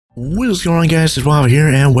What's going on, guys? It's Waffle here,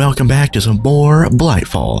 and welcome back to some more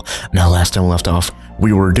Blightfall. Now, last time we left off,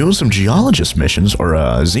 we were doing some geologist missions, or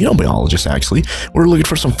xenobiologist actually. We were looking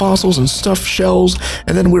for some fossils and stuff, shells,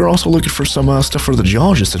 and then we were also looking for some stuff for the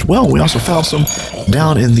geologist as well. We also found some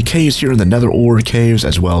down in the caves here in the nether ore caves,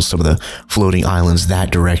 as well as some of the floating islands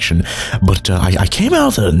that direction. But I came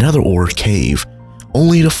out of the nether ore cave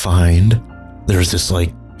only to find there's this,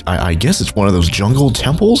 like, I guess it's one of those jungle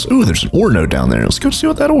temples. Ooh, there's an ore node down there. Let's go see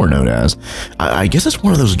what that ore node has. I guess it's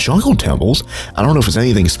one of those jungle temples. I don't know if it's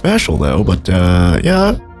anything special, though, but,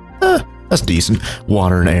 yeah, that's decent.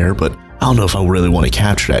 Water and air, but I don't know if I really want to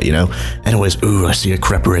capture that, you know? Anyways, ooh, I see a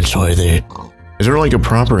creeper inside there. Is there, like, a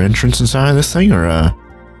proper entrance inside this thing, or, I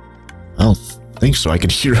don't think so. I can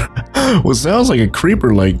hear what sounds like a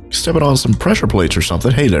creeper, like, stepping on some pressure plates or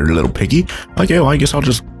something. Hey there, little piggy. Okay, well, I guess I'll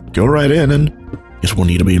just go right in and... guess we'll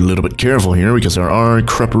need to be a little bit careful here because there are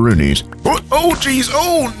creeperoonies. Oh, jeez.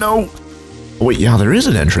 Oh, no. Oh, wait, yeah, there is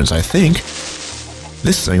an entrance, I think.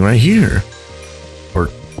 This thing right here. Or,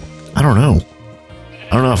 I don't know. I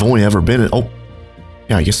don't know if I've only ever been in... Oh,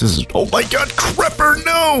 yeah, I guess this is... Oh, my God, creeper,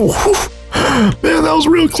 no. Whew. Man, that was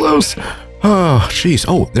real close. Oh, jeez.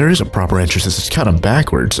 Oh, there is a proper entrance. This is kind of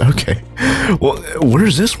backwards. Okay. Well, where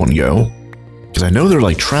does this one go? Because I know there are,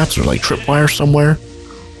 like, traps or, like, tripwires somewhere.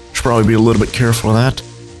 Should probably be a little bit careful of that.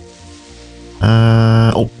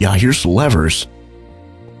 Oh, yeah, here's the levers.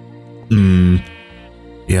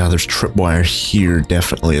 Yeah, there's tripwire here,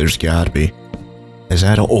 definitely. There's gotta be. Is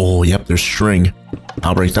that a... Oh, yep, there's string.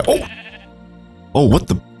 I'll break that. Oh! Oh, what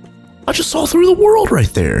the... I just saw through the world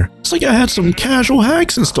right there. It's like I had some casual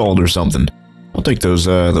hacks installed or something. I'll take those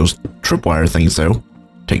tripwire things, though.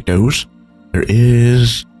 Take those. There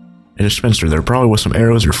is a dispenser there, probably with some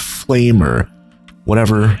arrows or flame or...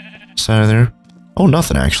 whatever side of there. Oh,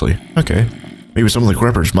 nothing actually. Okay. Maybe some of the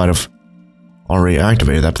creepers might have already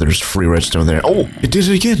activated that, but there's free redstone there. Oh, it did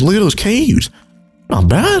it again. Look at those caves. Not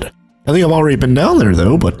bad. I think I've already been down there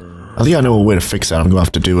though, but I think I know a way to fix that. I'm gonna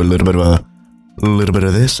have to do a little bit of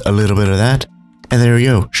this, a little bit of that. And there we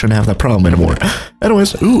go. Shouldn't have that problem anymore.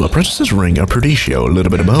 Anyways, ooh, a princess's ring, a Perdicio, a little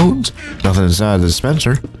bit of bones. Nothing inside the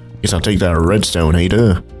dispenser. Guess I'll take that redstone, hey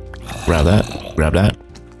duh. Grab that, grab that.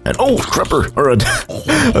 And oh, creeper, or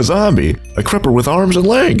a zombie, a creeper with arms and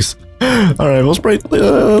legs. All right, let's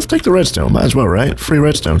let's take the redstone. Might as well, right? Free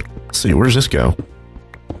redstone. Let's see, where does this go?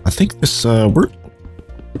 I think this,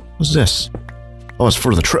 what's this? Oh, it's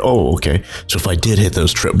for the trip. Oh, okay. So if I did hit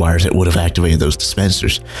those tripwires, it would have activated those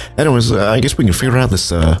dispensers. Anyways, I guess we can figure out this,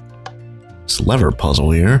 this lever puzzle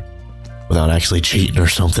here without actually cheating or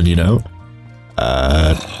something, you know?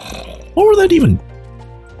 What would that even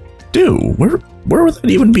do? Where would that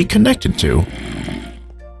even be connected to?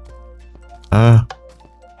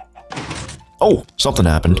 Oh, something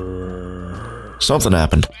happened. Something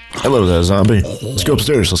happened. Hello there, zombie. Let's go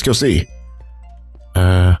upstairs. Let's go see.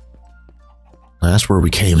 That's where we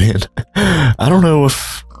came in. I don't know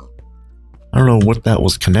what that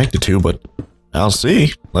was connected to, but I'll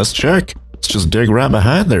see. Let's check. Let's just dig right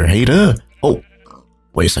behind there. Hey, duh. Oh,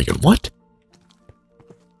 wait a second. What?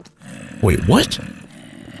 Wait, what?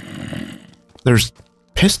 There's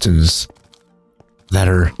pistons that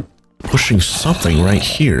are pushing something right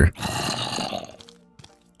here.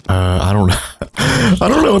 I don't know. I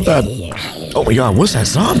don't know what that... Oh my God, what's that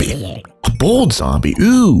zombie? A bold zombie.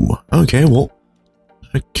 Ooh. Okay, well...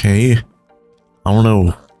 Okay. I don't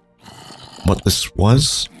know what this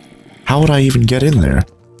was. How would I even get in there?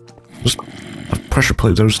 Just a pressure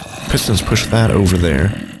plate. Those pistons push that over there.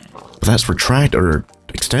 But that's retracted or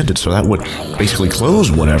extended, so that would basically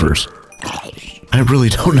close whatever's. I really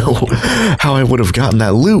don't know how I would have gotten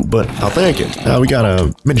that loot, but I'll take it. We got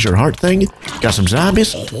a miniature heart thing. Got some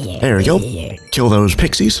zombies. There we go. Kill those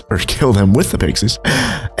pixies, or kill them with the pixies.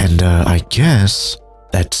 And I guess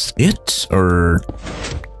that's it, or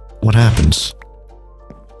what happens?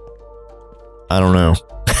 I don't know.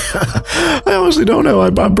 I honestly don't know.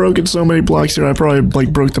 I've broken so many blocks here, I probably,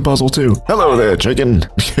 like, broke the puzzle too. Hello there, chicken.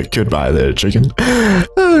 Goodbye there, chicken.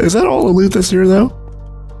 Is that all the loot that's here, though?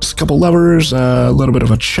 Just a couple levers, a little bit of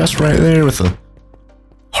a chest right there with the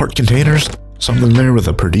heart containers. Something there with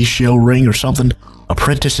a Perdicio ring or something.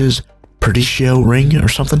 Apprentice's Perdicio ring or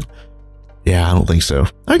something. Yeah, I don't think so.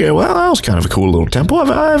 Okay, well, that was kind of a cool little temple.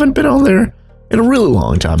 I haven't been on there in a really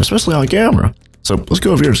long time, especially on camera. So let's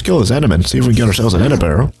go over here and kill this enderman, see if we can get ourselves an ender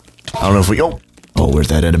barrel. I don't know if we... Oh, where'd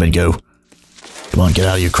that enderman go? Come on, get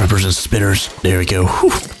out of your creepers and spinners. There we go. Whew.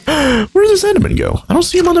 Where does this enderman go? I don't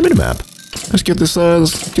see him on the minimap. Let's get this,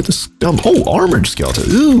 oh, armored skeleton.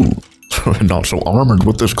 Ooh. Not so armored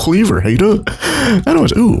with this cleaver, hater.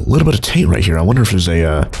 Anyways, ooh, a little bit of taint right here. I wonder if there's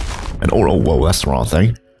a, oh, whoa, that's the wrong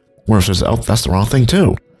thing. wonder if there's, oh, that's the wrong thing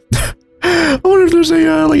too. I wonder if there's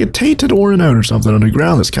a, like a tainted ornament or something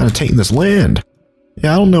underground that's kind of tainting this land.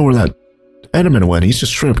 Yeah, I don't know where that Enderman went. He's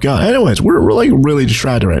just straight up gone. Anyways, we're like really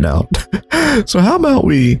distracted right now. So how about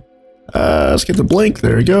we, let's get the blink.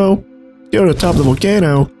 There we go. Go to the top of the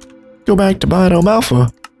volcano. Go back to Biome Alpha.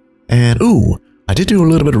 And, ooh, I did do a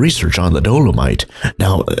little bit of research on the dolomite.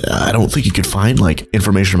 Now, I don't think you could find, like,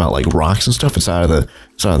 information about, like, rocks and stuff inside of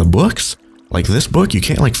the books. Like, this book, you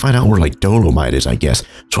can't, like, find out where, like, dolomite is, I guess.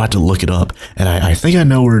 So I had to look it up. And I think I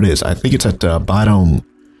know where it is. I think it's at Biome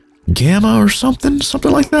Gamma or something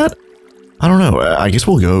like that. I don't know. I guess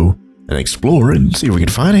we'll go and explore and see if we can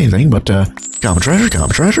find anything. But, common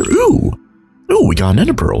treasure. Ooh, we got an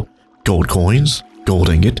ender pearl. Gold coins, gold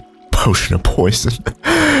ingot, potion of poison.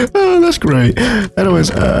 Oh, that's great. Anyways,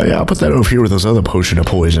 yeah, I'll put that over here with those other potion of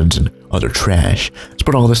poisons and other trash. Let's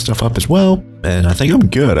put all this stuff up as well. And I think I'm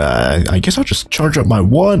good. I guess I'll just charge up my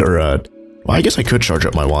wand, or, well, I guess I could charge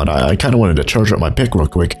up my wand. I kind of wanted to charge up my pick real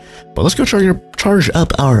quick. But let's go charge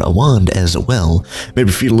up our wand as well. Maybe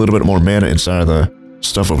feed a little bit more mana inside of the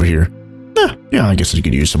stuff over here. Yeah, I guess I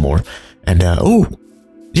could use some more. And, oh,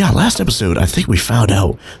 yeah, last episode, I think we found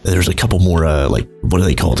out that there's a couple more, like, what are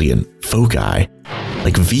they called again? Foci.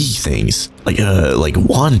 Like V things. Like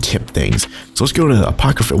wand tip things. So let's go to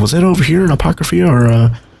Apocrypha. Was that over here in Apocrypha,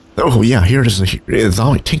 or, oh, yeah, here it is.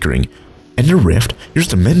 Atomic Tinkering. Ender Rift. Here's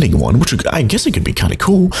the Mending one, which I guess it could be kind of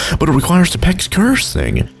cool, but it requires the Peck's Curse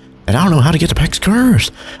thing. And I don't know how to get the Peck's Curse.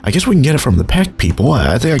 I guess we can get it from the Peck people.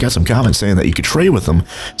 I think I got some comments saying that you could trade with them.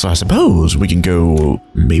 So I suppose we can go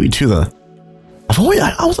maybe to the...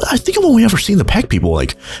 I think I've only ever seen the Peck people,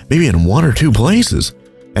 like, maybe in 1 or 2 places.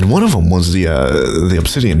 And one of them was the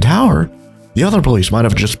Obsidian Tower. The other place might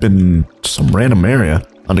have just been some random area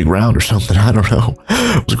underground or something. I don't know.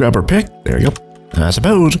 Let's grab our pick. There you go. And I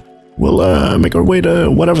suppose we'll make our way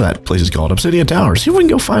to whatever that place is called, Obsidian Tower. See if we can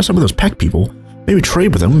go find some of those Peck people. Maybe trade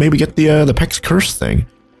with them. Maybe get the Peck's Curse thing.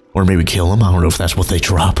 Or maybe kill them. I don't know if that's what they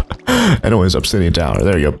drop. Anyways, Obsidian Tower.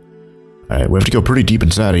 There you go. Alright, we have to go pretty deep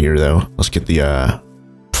inside of here, though. Let's get the,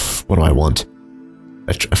 what do I want?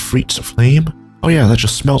 A Freets Flame? Oh, yeah, that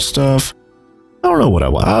just smelts stuff. I don't know what I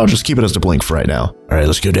want. I'll just keep it as the blink for right now. Alright,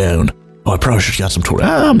 let's go down. Oh, I probably should have got some torches.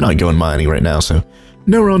 I'm not going mining right now, so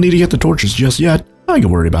no real need to get the torches just yet. I can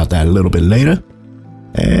worry about that a little bit later.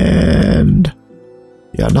 And...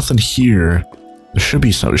 yeah, nothing here. There should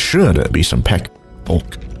be some Peck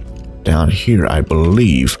bulk down here, I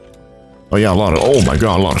believe. Oh yeah, oh my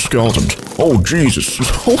god, a lot of skeletons. Oh Jesus,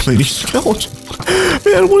 so many skeletons.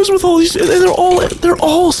 Man, what is with all these? They're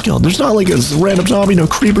all skeletons. There's not like a random zombie, no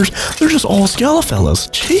creepers. They're just all skelefellas.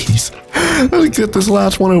 Jeez. Let's get this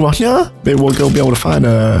last one over. Yeah, maybe we'll go be able to find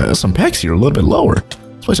some Pecks here a little bit lower.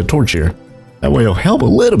 Let's place a torch here. That way it'll help a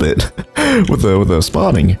little bit with the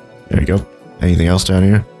spawning. There you go. Anything else down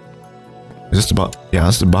here? Is this the bottom? Yeah,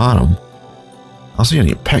 that's the bottom. I don't see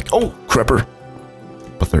any Peck. Oh, crepper.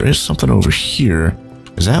 But there is something over here.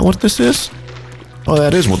 Is that what this is? Oh,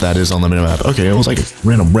 that is what that is on the minimap. Okay, it was like a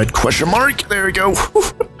random red question mark. There we go.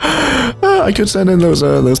 I could send in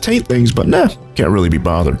those taint things, but nah, can't really be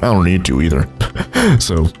bothered. I don't need to either.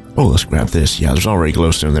 So, oh, let's grab this. Yeah, there's already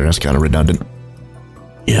glowstone there. That's kind of redundant.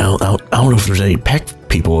 Yeah, I don't know if there's any Peck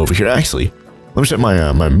people over here. Actually, let me set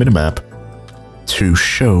my my minimap to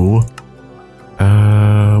show.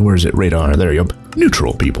 Where is it? Radar. There you go.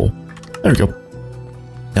 Neutral people. There we go.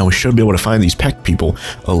 Now we should be able to find these Peck people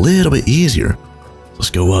a little bit easier. Let's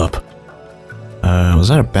go up. Was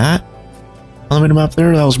that a bat on the minimap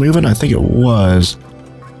there that was moving? I think it was.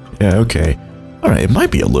 Yeah, okay. Alright, it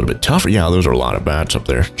might be a little bit tougher. Yeah, those are a lot of bats up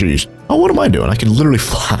there. Jeez. Oh, what am I doing? I can literally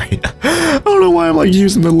fly. I don't know why I'm like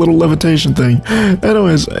using the little levitation thing.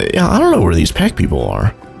 Anyways, yeah, I don't know where these Peck people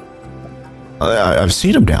are. I've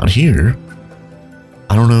seen them down here.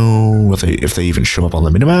 I don't know if they even show up on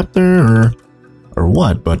the minimap there or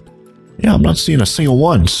what, but yeah, I'm not seeing a single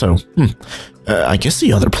one. So, I guess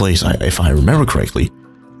the other place, if I remember correctly,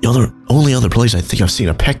 the only other place I think I've seen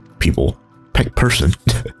a Peck person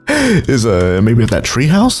is maybe at that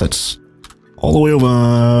treehouse that's all the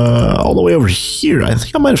way over here. I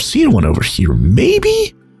think I might have seen one over here.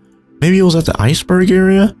 Maybe it was at the iceberg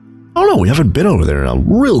area. I don't know. We haven't been over there in a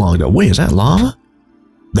real long time. Wait, is that lava?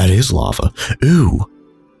 That is lava. Ooh.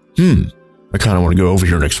 I kind of want to go over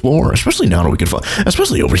here and explore, especially now that we can find,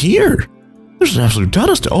 especially over here. There's an absolute ton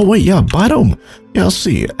of stuff. Oh wait, yeah, Biome. Yeah, let's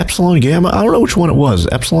see. Epsilon, Gamma. I don't know which one it was.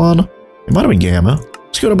 Epsilon. It might have been Gamma.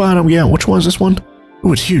 Let's go to Biome Gamma. Which one is this one?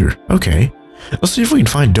 Oh, it's here. Okay. Let's see if we can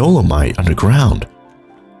find dolomite underground.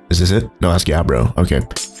 Is this it? No, that's Gabbro. Okay.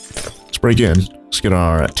 Let's break in. Let's get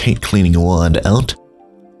our taint cleaning wand out.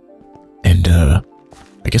 And,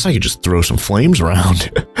 I guess I could just throw some flames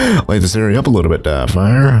around. Light this area up a little bit.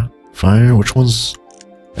 Fire, which one's...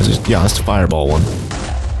 Yeah, that's the fireball one.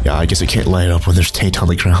 Yeah, I guess it can't light up when there's taint on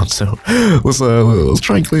the ground, so let's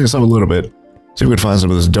try and clean this up a little bit. See if we can find some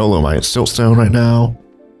of this dolomite. Siltstone right now.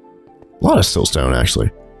 A lot of siltstone, actually.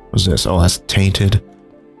 What's this? Oh, that's tainted.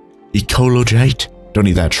 Ecologite. Don't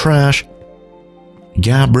need that trash.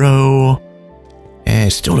 Gabbro.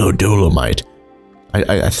 Still no dolomite.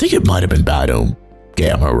 I think it might have been biome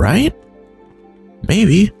gamma, right?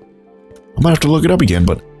 Maybe. I might have to look it up again,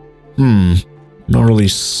 but not really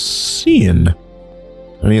seeing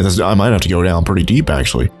any of this. I might have to go down pretty deep,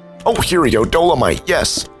 actually. Oh, here we go. Dolomite.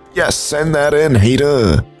 Yes. Yes, send that in,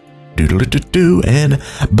 hater. Doodle-doo-doo, and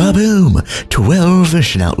ba-boom. 12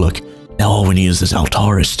 vision outlook. Now all we need is this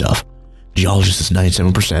Altaris stuff. Geologist is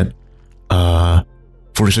 97%.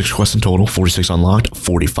 46 quests in total, 46 unlocked,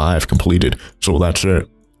 45 completed. So that's it.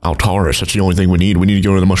 Altaris, that's the only thing we need. We need to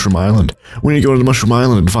go to the Mushroom Island. We need to go to the Mushroom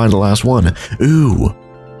Island and find the last one. Ooh.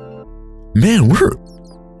 Man, we're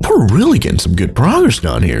really getting some good progress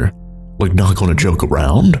down here. Like, not gonna joke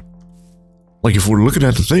around. Like, if we're looking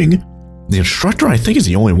at the thing, the instructor, I think, is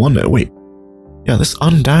the only one that... Wait. Yeah, this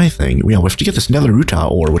undie thing. Yeah, we have to get this nether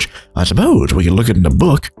rutile ore, which I suppose we can look at in the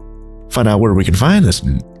book. Find out where we can find this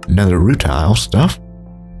nether rutile stuff.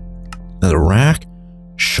 Nether rack.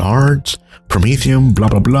 Shards. Promethium. Blah,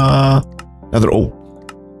 blah, blah. Nether...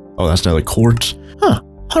 Oh, that's nether quartz. Huh.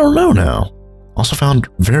 I don't know now. Also found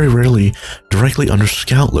very rarely directly under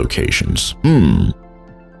scout locations.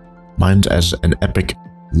 Mine's as an epic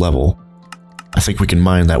level. I think we can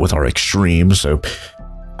mine that with our extreme, so...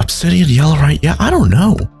 Obsidian, yellowite, yeah, I don't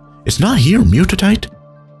know. It's not here, mutatite?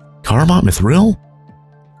 Carmot, mithril?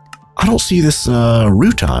 I don't see this,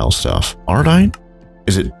 rutile stuff. Ardite?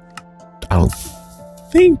 Is it... I don't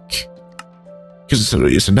think... Because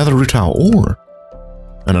it's another rutile ore.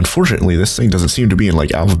 And unfortunately, this thing doesn't seem to be in,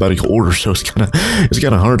 like, alphabetical order, so it's kind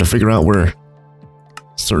of hard to figure out where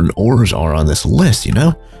certain ores are on this list, you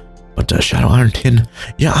know? But, Shadow Iron Tin,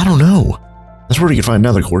 yeah, I don't know. That's where you can find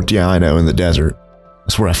nether quartz. Yeah, I know, in the desert.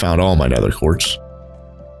 That's where I found all my nether quartz.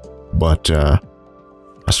 But,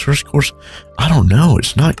 Asper's quartz, I don't know.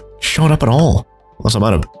 It's not showing up at all. Unless I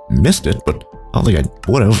might have missed it, but I don't think I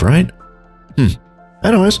would have, right?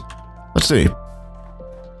 Anyways, let's see.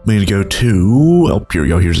 We need to go to... Oh, here we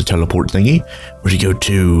go. Here's a teleport thingy. We're going to go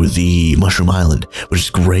to the Mushroom Island, which is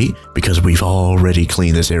great because we've already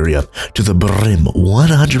cleaned this area up to the brim.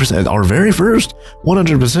 100%. Our very first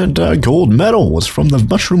 100% gold medal was from the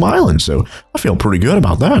Mushroom Island, so I feel pretty good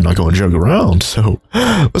about that. I'm not going to joke around. So,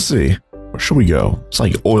 let's see. Where should we go? It's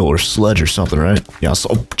like oil or sludge or something, right? Yeah, so...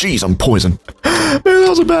 Oh, jeez, I'm poisoned. Man, that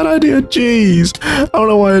was a bad idea. Jeez. I don't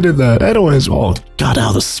know why I did that. Anyways, oh, God,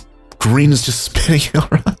 now the green is just spinning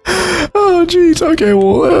around. Oh, jeez. Okay,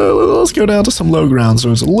 well, let's go down to some low ground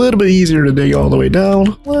so it's a little bit easier to dig all the way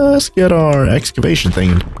down. Let's get our excavation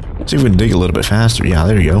thing and see if we can dig a little bit faster. Yeah,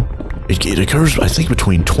 there you go. It occurs, I think,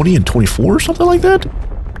 between 20 and 24 or something like that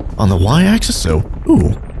on the y-axis. So,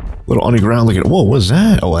 ooh, little underground. Look at... Whoa, what's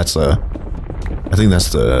that? Oh, that's I think that's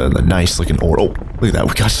the nice looking ore. Oh, look at that.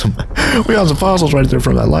 We got some fossils right there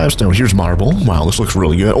from that limestone. Here's marble. Wow, this looks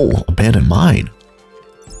really good. Oh, abandoned mine.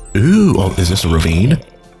 Ooh, oh, is this a ravine?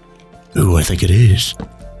 Ooh, I think it is.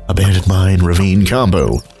 Abandoned mine ravine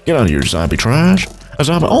combo. Get out of here, zombie trash. A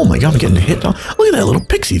zombie. Oh my God, I'm getting hit. Look at that little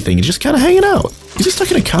pixie thing. It's just kind of hanging out. Is he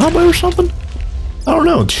stuck in a combo or something? I don't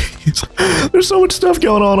know. Jeez. There's so much stuff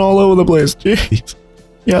going on all over the place. Jeez.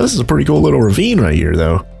 Yeah, this is a pretty cool little ravine right here,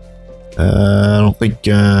 though. I don't think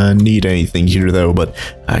I need anything here, though, but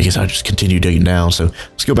I guess I'll just continue digging down. So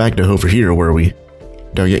let's go back to over here where we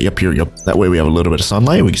dug it. Yep, here, yep. That way we have a little bit of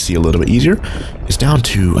sunlight. We can see a little bit easier. It's down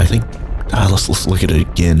to, I think, let's look at it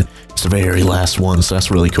again. It's the very last one, so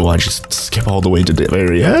that's really cool. I just skip all the way to the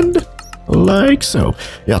very end, like so.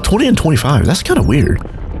 Yeah, 20 and 25. That's kind of weird.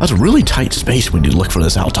 That's a really tight space when you look for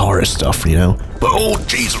this Altaris stuff, you know? But, oh,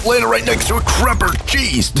 jeez, landed right next to a crepper.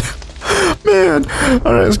 Jeez. Man.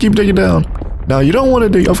 All right, let's keep digging down. Now, you don't want to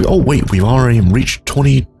dig... Oh, wait, we've already reached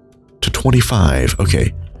 20 to 25.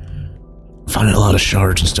 Okay. Finding a lot of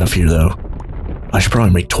shards and stuff here, though. I should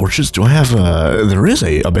probably make torches. Do I have there is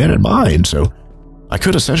a abandoned mine, so I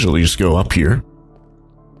could essentially just go up here,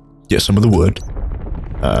 get some of the wood.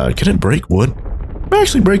 Can it break wood? It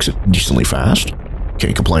actually breaks it decently fast.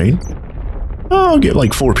 Can't complain. I'll get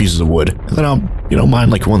like 4 pieces of wood, and then I'll, mine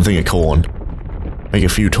like 1 thing of coal and make a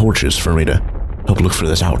few torches for me to help look for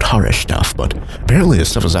this Altaris stuff. But apparently this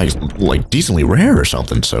stuff is actually like decently rare or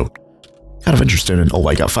something, so kind of interested in... Oh,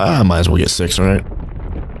 I got 5. I might as well get 6, all right?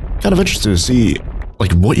 Kind of interested to see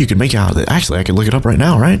like what you can make out of it. Actually, I can look it up right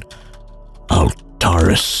now, right? Altaris.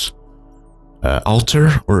 Altaris.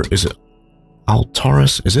 Altar, or is it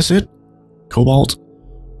Altaris? Is this it? Cobalt?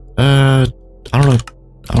 I don't know.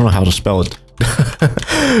 I don't know how to spell it.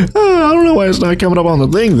 I don't know why it's not coming up on the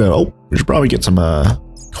thing, though. Oh, we should probably get some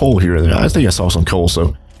coal here and there. I think I saw some coal,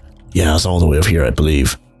 so yeah, it's all the way up here, I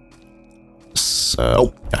believe. So,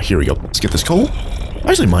 oh, yeah, here we go. Let's get this coal.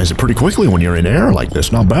 Actually mines it pretty quickly when you're in air like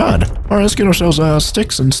this. Not bad. All right, let's get ourselves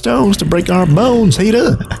sticks and stones to break our bones. Hey,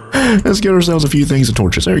 let's get ourselves a few things of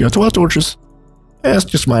torches. There we go. 12 torches. Yeah, let's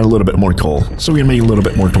just mine a little bit more coal so we can make a little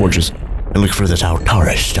bit more torches and look for this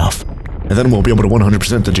Altaris stuff. And then we'll be able to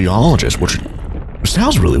 100% the geologist, which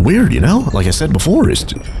sounds really weird, you know? Like I said before, it's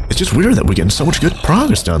just weird that we're getting so much good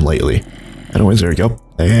progress done lately. Anyways, there we go.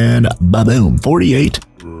 And ba-boom, 48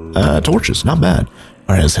 torches. Not bad.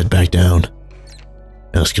 All right, let's head back down.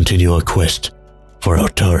 And let's continue our quest for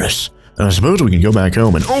Altaris. And I suppose we can go back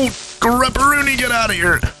home and... Oh, Grepperoonie, get out of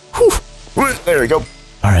here! Whew. There we go.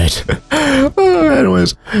 Alright.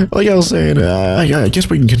 Anyways, like I was saying, I guess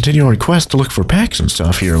we can continue our quest to look for packs and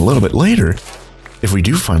stuff here a little bit later. If we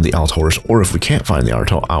do find the Altaris, or if we can't find the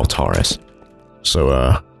Altaris. So,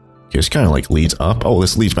 okay, it's kind of like leads up. Oh,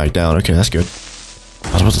 this leads back down. Okay, that's good.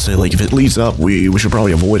 I was about to say, like, if it leads up, we should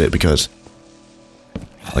probably avoid it because...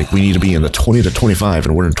 Like, we need to be in the 20 to 25,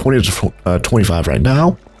 and we're in 20 to 25 right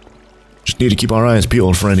now. Just need to keep our eyes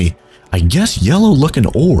peeled for any, I guess, yellow-looking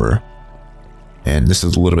ore. And this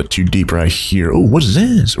is a little bit too deep right here. Oh, what is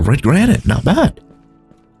this? Red granite. Not bad.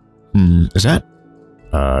 Is that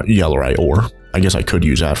yellowite ore? I guess I could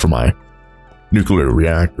use that for my nuclear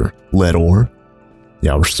reactor. Lead ore.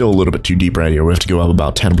 Yeah, we're still a little bit too deep right here. We have to go up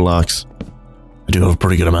about 10 blocks. I do have a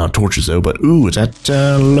pretty good amount of torches, though. But, ooh, is that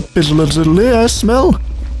lapis lazuli I smell?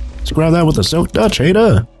 Let's grab that with a silk Dutch, hey,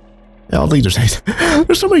 Yeah, I don't think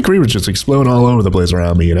there's so many creepers just exploding all over the place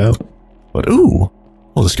around me, you know? But, ooh.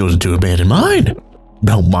 Well, this goes into abandoned mine.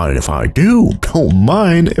 Don't mind if I do. Don't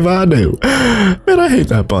mind if I do. Man, I hate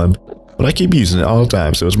that pun. But I keep using it all the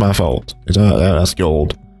time, so it's my fault. That's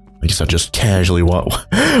gold. I guess I just casually walk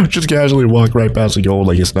right past the gold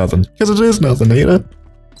like it's nothing. Because it is nothing, ain't it?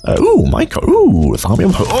 Ooh, my car. Ooh,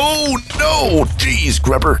 oh, no. Jeez,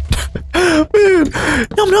 Grepper. Man,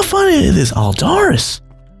 no, I'm not finding this Altaris.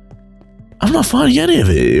 I'm not finding any of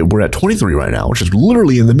it. We're at 23 right now, which is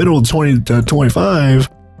literally in the middle of 20 to 25.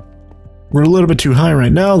 We're a little bit too high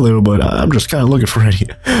right now, though, but I'm just kind of looking for any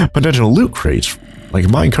potential loot crates, like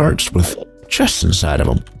mine carts with chests inside of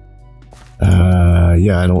them.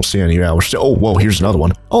 Yeah, I don't see any. Yeah, we're still. Oh, whoa, here's another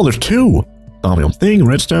one. Oh, there's two. Thaumium thing,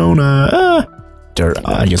 redstone. Dirt.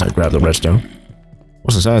 I guess I grabbed the redstone.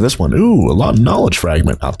 What's inside of this one? Ooh, a lot of knowledge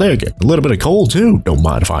fragment. I'll take it. A little bit of coal too. Don't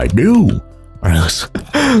mind if I do. All right,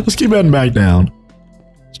 let's keep heading back down.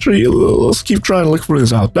 Let's keep trying to look for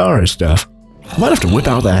this Altaris stuff. I might have to whip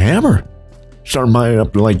out that hammer. Start mining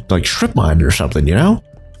up like strip mining or something, you know?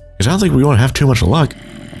 Because I don't think we're going to have too much luck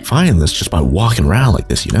finding this just by walking around like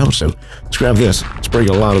this, you know? So let's grab this. Let's break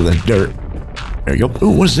a lot of the dirt. There you go.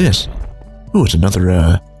 Ooh, what is this? Ooh, it's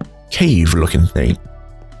another cave-looking thing.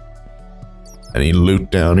 Any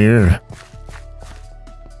loot down here?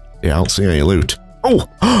 Yeah, I don't see any loot. Oh!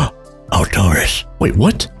 Altaris. Wait,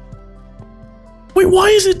 what? Wait, why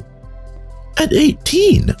is it at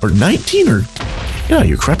 18 or 19 or... Yeah,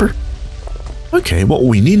 you crapper. Okay, well,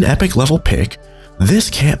 we need an epic level pick. This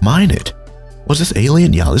can't mine it. Was this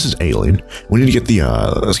alien? Yeah, this is alien. We need to get the,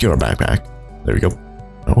 let's get our backpack. There we go.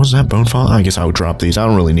 Oh, what's that, bone fall? I guess I would drop these. I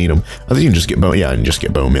don't really need them. I think you can just get bone, yeah, I can just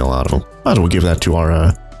get bone meal out of them. Might as well give that to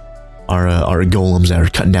our golems that are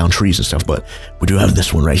cutting down trees and stuff, but we do have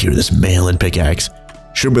this one right here, this malin pickaxe.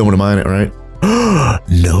 Should be able to mine it, right?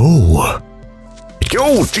 No.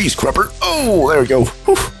 Oh, geez, crupper. Oh, there we go.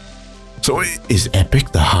 Whew. So is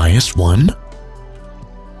epic the highest one?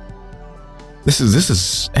 This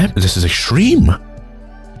is extreme,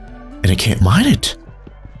 and it can't mine it.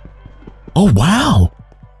 Oh wow!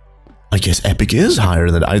 I guess epic is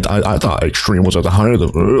higher than I thought. Extreme was at the higher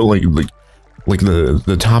like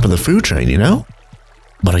the top of the food chain, you know.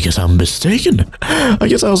 But I guess I'm mistaken. I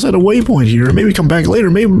guess I'll set a waypoint here. Maybe come back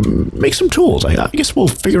later. Maybe make some tools. I guess we'll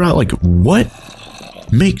figure out like what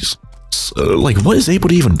makes what is able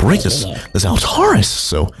to even break this Altaris.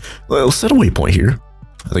 So let's set a waypoint here.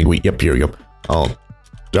 I think yep, here we go.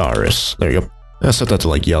 Altaris. There you go. I'll set that to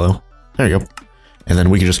like yellow. There you go. And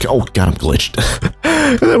then we can just, oh, God, I'm glitched.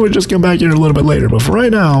 And then we'll just come back here a little bit later. But for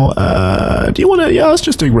right now, do you want to, yeah, let's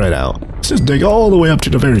just dig right out. Let's just dig all the way up to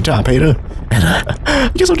the very top, Ada. And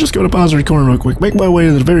I guess I'll just go to pause and record real quick, make my way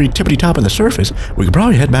to the very tippity top of the surface. We could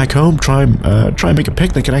probably head back home, try and make a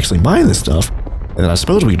pick that can actually mine this stuff. And then I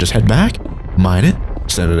suppose we could just head back, mine it,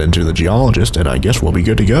 send it into the geologist, and I guess we'll be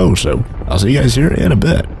good to go. So I'll see you guys here in a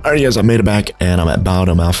bit. Alright guys, I made it back, and I'm at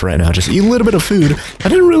bottom mouth right now, just eating a little bit of food. I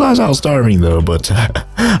didn't realize I was starving though, but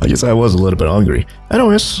I guess I was a little bit hungry.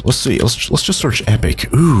 Anyways, let's see. Let's just search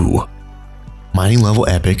epic. Ooh, mining level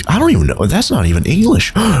epic. I don't even know. That's not even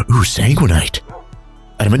English. Ooh, sanguinite.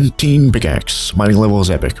 Adamantine pickaxe. Mining level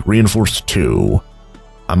is epic. Reinforced 2.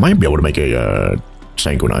 I might be able to make a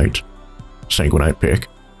sanguinite pick.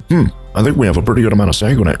 I think we have a pretty good amount of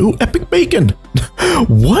sanguinite. Ooh, epic bacon.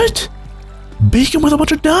 What? Bacon with a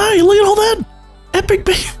bunch of dye. Look at all that. Epic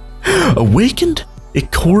bacon. Awakened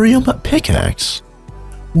Icorium pickaxe.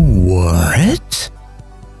 What?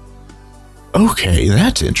 Okay,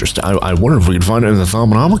 that's interesting. I wonder if we can find it in the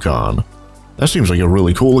Thaumonomicon. That seems like a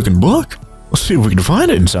really cool looking book. Let's see if we can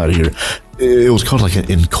find it inside of here. It was called like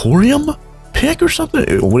an Icorium pick or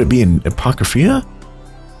something? Would it be in Apocrypha?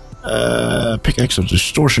 Pickaxe of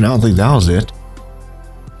distortion. I don't think that was it.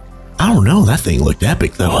 I don't know. That thing looked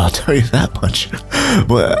epic though, I'll tell you that much.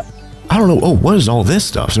 But I don't know. Oh, what is all this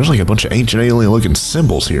stuff? There's like a bunch of ancient alien looking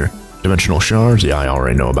symbols here. Dimensional shards. Yeah, I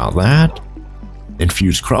already know about that.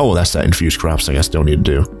 Infused crop. Oh, that's that infused crops thing I still need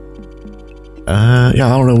to do. Yeah,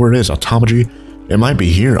 I don't know where it is. Autophagy. It might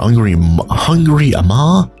be here. Hungry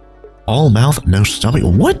ama. All mouth, no stomach.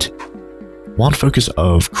 What? Want focus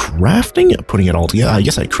of crafting? Putting it all together. I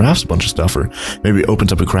guess I crafts a bunch of stuff, or maybe it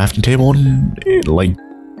opens up a crafting table and like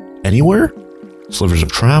anywhere. Slivers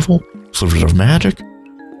of travel. Slivers of magic.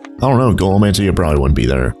 I don't know. Golemancy probably wouldn't be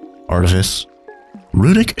there. Artifice.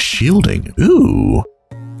 Runic shielding. Ooh.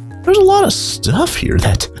 There's a lot of stuff here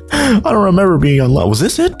that I don't remember being unlocked. Was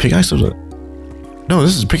this it? Pickaxe of the... No,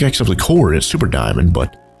 this is Pickaxe of the Core. It's super diamond,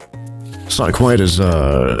 but it's not quite as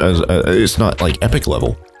it's not like epic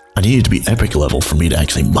level. I need it to be epic level for me to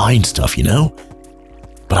actually mine stuff, you know?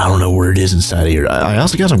 But I don't know where it is inside of here. I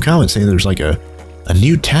also got some comments saying there's like a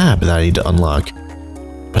new tab that I need to unlock,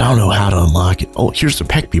 but I don't know how to unlock it. Oh, here's the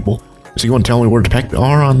peck people. Is he going to tell me where the peck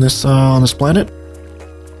are on this planet?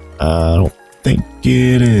 I don't think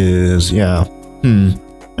it is. Yeah.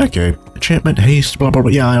 Okay. Enchantment, haste, blah, blah,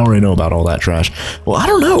 blah. Yeah, I already know about all that trash. Well, I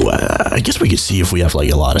don't know. I guess we could see if we have,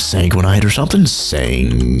 like, a lot of sanguinite or something.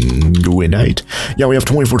 Sanguinite. Yeah, we have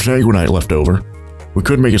 24 sanguinite left over. We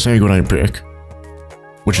could make a sanguinite pick,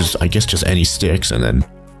 which is, I guess, just any sticks, and then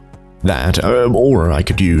that. Or I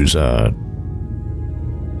could use, I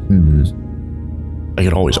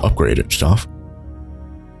could always upgrade it and stuff.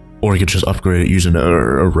 Or I could just upgrade it using,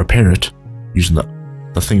 or repair it using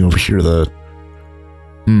the thing over here, the...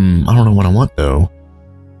 I don't know what I want, though.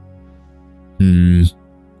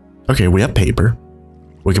 Okay, we have paper.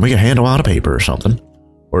 We can make a handle out of paper or something.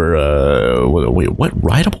 Or, wait, what?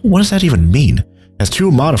 Writable? What does that even mean? It has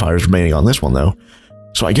 2 modifiers remaining on this one, though.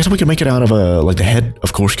 So I guess we can make it out of, like, the head,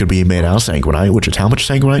 of course, could be made out of sanguinite, which is how much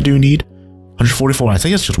sanguinite do you need? 144. I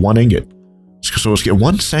think it's just 1 ingot. So let's get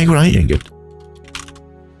 1 sanguinite ingot.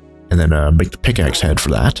 And then, make the pickaxe head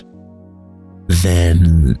for that.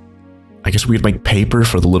 Then... I guess we could make paper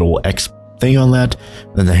for the little X thing on that.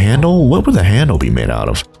 Then the handle, what would the handle be made out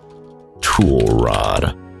of? Tool rod.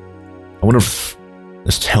 I wonder if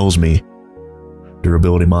this tells me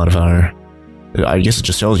durability modifier. I guess it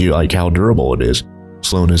just tells you like how durable it is.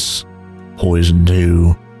 Slowness, poison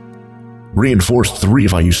 2, reinforced 3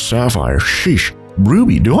 if I use sapphire. Sheesh.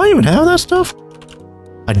 Ruby, do I even have that stuff?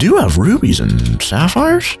 I do have rubies and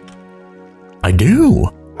sapphires. I do.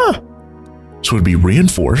 Huh. So it'd be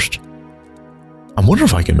reinforced. I wonder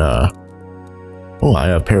if I can, oh, I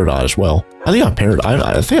have peridot as well. I think I have peridot.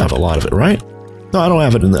 I think I have a lot of it, right? No, I don't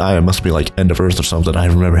have it in the, it must be like End of Earth or something. I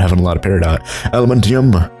remember having a lot of peridot.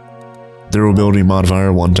 Elementium. Durability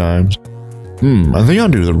modifier 1 times. I think I'll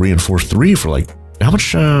do the reinforced 3 for like, how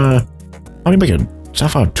much, how do you make a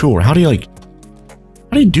sapphire tool? How do you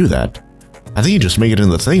do that? I think you just make it in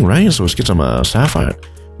the thing, right? So let's get some, sapphire.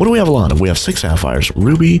 What do we have a lot of? We have 6 sapphires.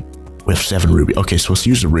 Ruby. We have 7 ruby. Okay, so let's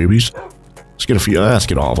use the rubies. Let's get a few, let's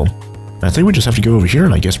get all of them. I think we just have to go over here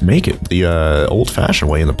and I guess make it the old-fashioned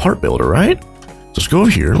way in the part builder, right? So let's go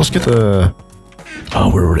over here. Let's get the...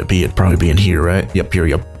 Oh, where would it be? It'd probably be in here, right? Yep, here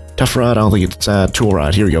we go. Tough rod, I don't think it's tool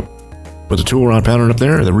rod. Here we go. Put the tool rod pattern up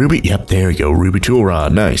there. The ruby, yep, there we go. Ruby tool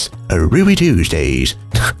rod, nice. Ruby Tuesdays.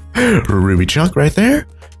 Ruby chunk right there.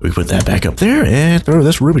 We put that back up there and throw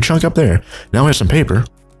this ruby chunk up there. Now we have some paper.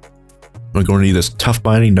 We're going to need this tough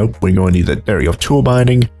binding. Nope, we're going to need that. There we go. Tool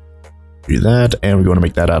binding. Do that, and we're going to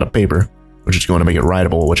make that out of paper, which is going to make it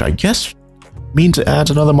writable, which I guess means it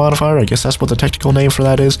adds another modifier. I guess that's what the technical name for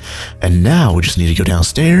that is. And now we just need to go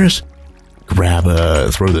downstairs, grab,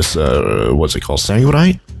 throw this, what's it called,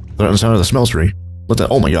 sanguinite? Throw it inside of the smeltery. Let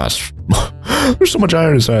that, oh my gosh. There's so much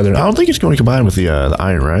iron inside there. I don't think it's going to combine with the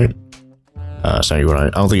iron, right?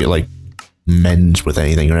 Sanguinite. I don't think it, like, mends with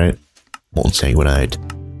anything, right? Molten sanguinite.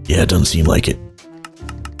 Yeah, it doesn't seem like it.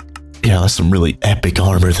 Yeah, that's some really epic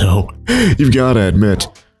armor, though. You've got to admit.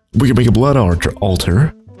 We could make a blood altar,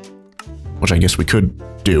 which I guess we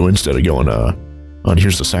could do instead of going, on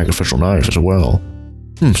here's the sacrificial knife as well.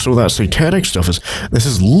 So that satanic stuff this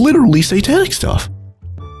is literally satanic stuff.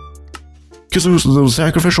 Because those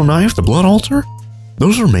sacrificial knife, the blood altar,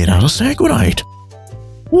 those are made out of sanguinite.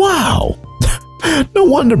 Wow. No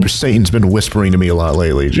wonder Satan's been whispering to me a lot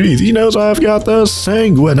lately. Jeez, he knows I've got the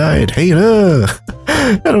sanguinite. Hey,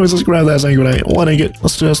 anyways, let's grab that sanguinite. One ingot.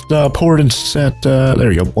 Let's just pour it and set, there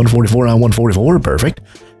we go, 144 on 144. Perfect.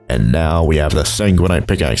 And now we have the sanguinite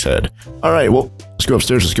pickaxe head. All right, well, let's go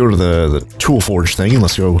upstairs. Let's go to the tool forge thing and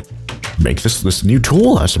let's go make this new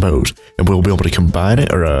tool, I suppose. And we'll be able to combine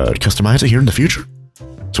it or customize it here in the future.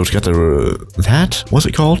 So it's got the, what's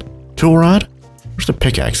it called? Tool rod? Where's the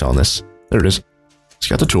pickaxe on this? There it is. It's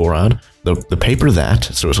got the tool rod, the paper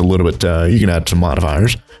so it's a little bit, you can add some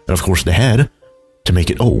modifiers. And of course the head to make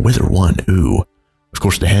it, oh, wither 1, ooh. Of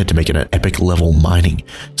course the head to make it an epic level mining.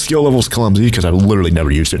 Skill level's clumsy because I've literally never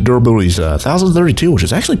used it. Durability's 1032, which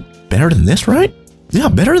is actually better than this, right? Yeah,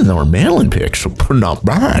 better than our mandolin pick, so not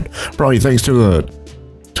bad. Probably thanks to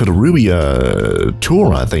the ruby tool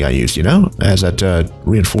rod thing I used, you know, as that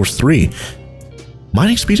reinforced 3.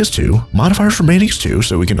 Mining speed is 2, modifiers for mining is 2,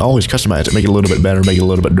 so we can always customize it, make it a little bit better, make it a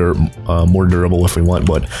little bit more durable if we want.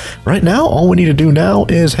 But right now, all we need to do now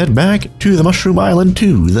is head back to the Mushroom Island,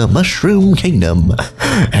 to the Mushroom Kingdom.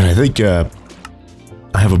 And I think I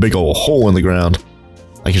have a big old hole in the ground.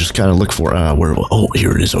 I can just kind of look for, oh,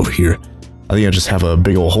 here it is over here. I think I just have a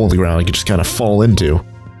big old hole in the ground I can just kind of fall into.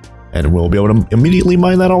 And we'll be able to immediately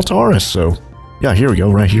mine that Altaris, so... Yeah, here we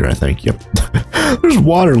go, right here, I think. Yep. There's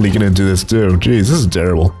water leaking into this, too. Jeez, this is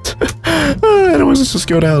terrible. Anyways, let's just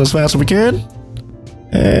go down as fast as we can.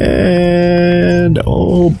 And...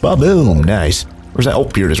 oh, ba-boom. Nice. Where's that? Oh,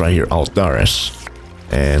 here it is right here. Altaris.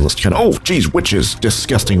 And let's kind of... oh, geez, witches.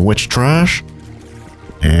 Disgusting witch trash.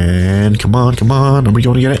 And come on, come on. Are we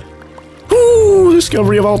going to get it? Ooh,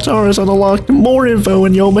 discovery of Altaris unlocked. More info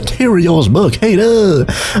in your materials book. Hey,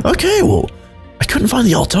 okay, well... I couldn't find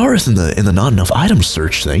the Altaris in the not enough items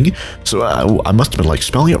search thing, so I must have been like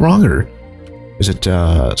spelling it wrong, or is it?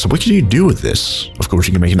 So what can you do with this? Of course,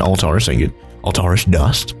 you can make an Altaris ingot, Altaris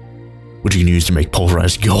dust, which you can use to make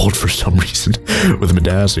pulverized gold for some reason with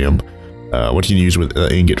Medasium. What can you use with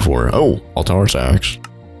ingot for? Oh, Altaris axe.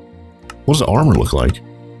 What does the armor look like?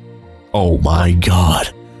 Oh my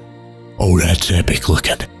god! Oh, that's epic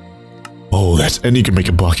looking. Oh, and you can make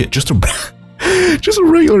a bucket just a. Just a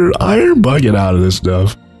regular iron bucket out of this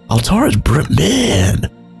stuff. Altaris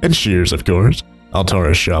man. And shears, of course.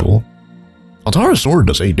 Altaris shovel. Altaris sword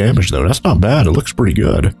does 8 damage, though. That's not bad. It looks pretty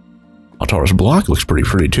good. Altaris block looks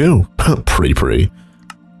pretty, too. pretty.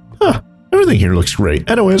 Huh. Everything here looks great.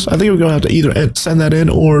 Anyways, I think we're going to have to either send that in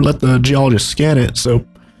or let the geologist scan it, so...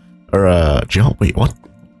 or, wait, what?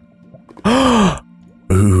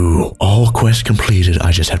 Ooh, all quests completed.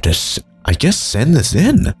 I just have to, I guess, send this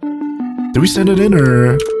in. Did we send it in,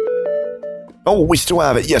 or...? Oh, we still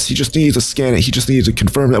have it. Yes, he just needs to scan it. He just needs to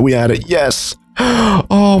confirm that we had it. Yes.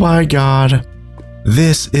 Oh my god.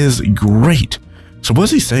 This is great. So what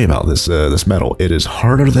does he say about this this metal? It is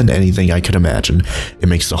harder than anything I could imagine. It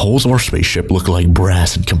makes the holes of our spaceship look like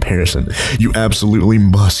brass in comparison. You absolutely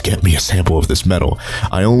must get me a sample of this metal.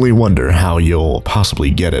 I only wonder how you'll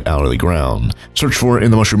possibly get it out of the ground. Search for it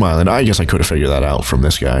in the Mushroom Island. I guess I could have figured that out from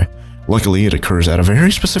this guy. Luckily, it occurs at a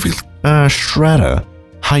very specific strata.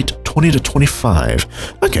 Height 20 to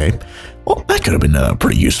 25. Okay, well, that could have been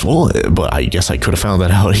pretty useful, but I guess I could have found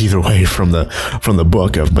that out either way from the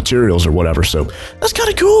book of materials or whatever, so that's kind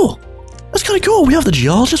of cool. That's kind of cool. We have the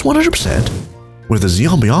geologist 100%, with the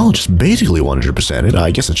xenobiologist basically 100%.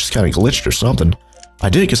 I guess it just kind of glitched or something. I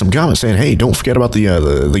did get some comments saying, hey, don't forget about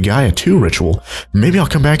the Gaia 2 ritual. Maybe I'll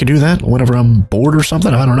come back and do that whenever I'm bored or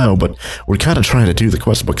something. I don't know, but we're kind of trying to do the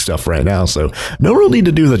quest book stuff right now, so no real need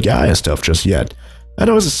to do the Gaia stuff just yet. I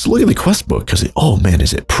know, just look at the quest book, because oh man,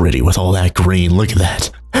 is it pretty with all that green. Look at that.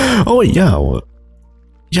 Oh yeah, well,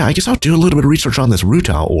 yeah, I guess I'll do a little bit of research on this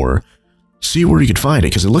rutile ore, see where you could find it,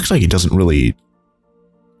 because it looks like it doesn't really...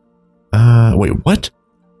 wait, what?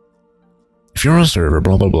 If you're on a server,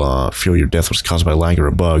 blah blah blah, feel your death was caused by lag or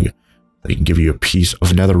a bug, they can give you a piece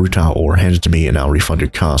of nether rutile ore, hand it to me, and I'll refund your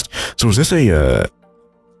cost. So is this a,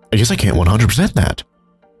 I guess I can't 100% that.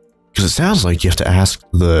 Because it sounds like you have to ask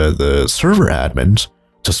the server admins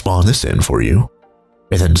to spawn this in for you,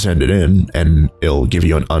 and then send it in, and it'll give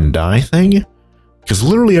you an undie thing. Because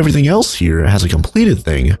literally everything else here has a completed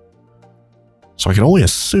thing. So I can only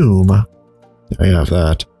assume... I have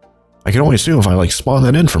that. I can only assume if I like spawn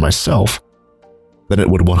that in for myself, that it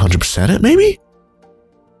would 100% it, maybe?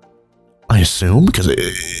 I assume, because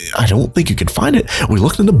I don't think you can find it. We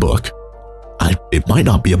looked in the book. It might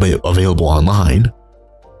not be available online.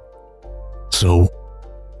 So...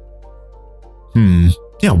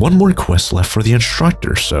 yeah, one more quest left for the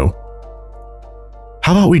instructor, so...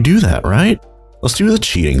 How about we do that, right? Let's do the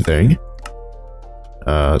cheating thing.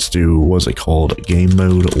 Let's do, what's it called? Game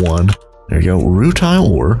mode 1. There you go. Rutile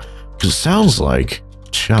ore. Because it sounds like...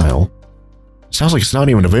 Child. It sounds like it's not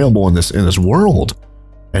even available in this world.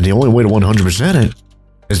 And the only way to 100% it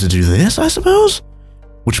is to do this, I suppose?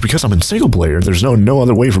 Which, because I'm in single player, there's no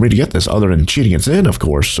other way for me to get this other than cheating it in, of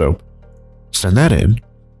course, so... Send that in.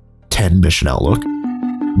 10 mission outlook.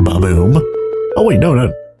 Ba-boom. Oh, wait,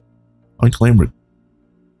 no. Unclaimed.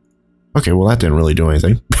 Okay, well, that didn't really do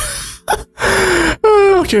anything.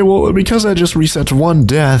 Okay, well, because I just reset to 1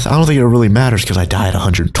 death, I don't think it really matters because I died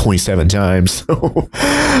 127 times. So,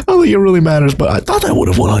 I don't think it really matters, but I thought that would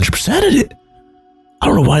have 100%ed it. I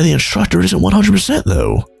don't know why the instructor isn't 100%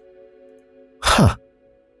 though. Huh.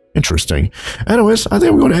 Interesting. Anyways, I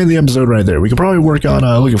think we're going to end the episode right there. We could probably work on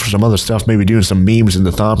looking for some other stuff, maybe doing some memes in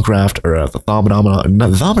the Thomcraft, or the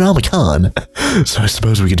Thomnomicon. So I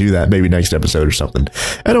suppose we could do that maybe next episode or something.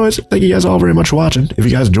 Anyways, thank you guys all very much for watching. If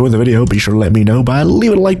you guys enjoyed the video, be sure to let me know by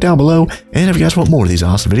leaving a like down below. And if you guys want more of these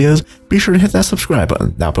awesome videos, be sure to hit that subscribe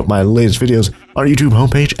button. I'll put my latest videos on our YouTube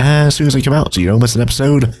homepage as soon as they come out, so you don't miss an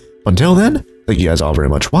episode. Until then, thank you guys all very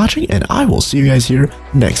much for watching, and I will see you guys here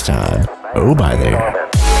next time. Oh, bye there.